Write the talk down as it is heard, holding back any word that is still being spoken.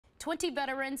20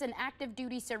 veterans and active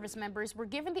duty service members were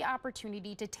given the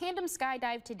opportunity to tandem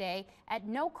skydive today at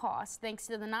no cost thanks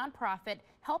to the nonprofit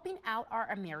helping out our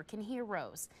American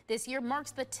heroes. This year marks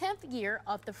the 10th year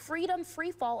of the Freedom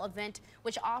Freefall event,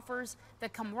 which offers the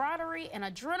camaraderie and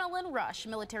adrenaline rush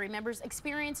military members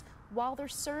experience while they're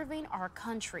serving our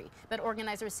country. But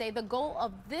organizers say the goal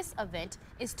of this event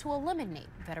is to eliminate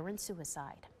veteran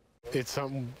suicide. It's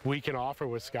something we can offer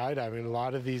with skydiving. A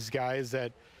lot of these guys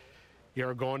that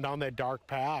are going down that dark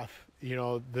path,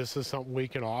 this is something we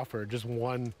can offer, just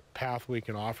one path we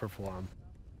can offer for them.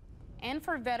 And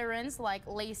for veterans like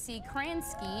Lacey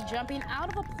Kransky, jumping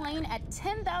out of a plane at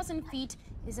 10,000 feet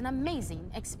is an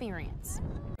amazing experience.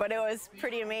 But it was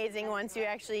pretty amazing once you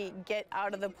actually get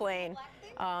out of the plane.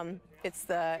 It's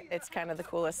kind of the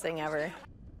coolest thing ever.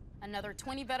 Another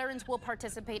 20 veterans will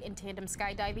participate in tandem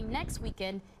skydiving next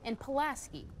weekend in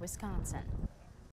Pulaski, Wisconsin.